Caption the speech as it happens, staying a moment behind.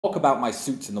talk about my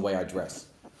suits and the way I dress.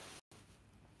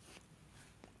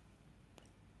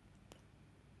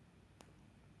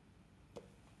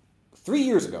 Three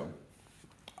years ago,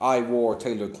 I wore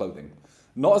tailored clothing.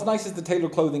 Not as nice as the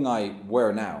tailored clothing I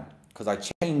wear now, because I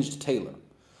changed tailor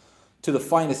to the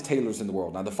finest tailors in the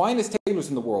world. Now, the finest tailors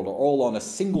in the world are all on a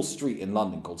single street in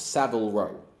London called Savile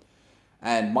Row.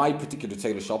 And my particular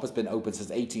tailor shop has been open since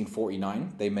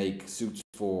 1849. They make suits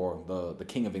for the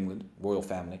King of England, royal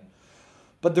family.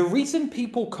 But the reason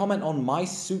people comment on my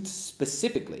suits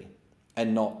specifically,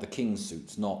 and not the King's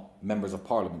suits, not members of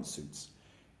Parliament suits,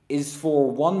 is for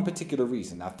one particular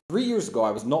reason. Now, 3 years ago,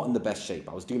 I was not in the best shape.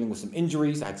 I was dealing with some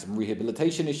injuries. I had some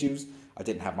rehabilitation issues. I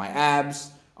didn't have my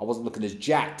abs. I wasn't looking as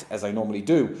jacked as I normally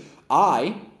do.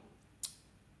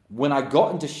 When I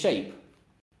got into shape,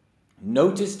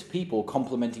 noticed people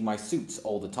complimenting my suits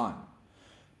all the time.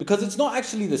 Because it's not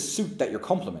actually the suit that you're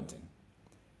complimenting.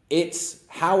 It's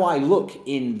how I look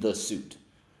in the suit.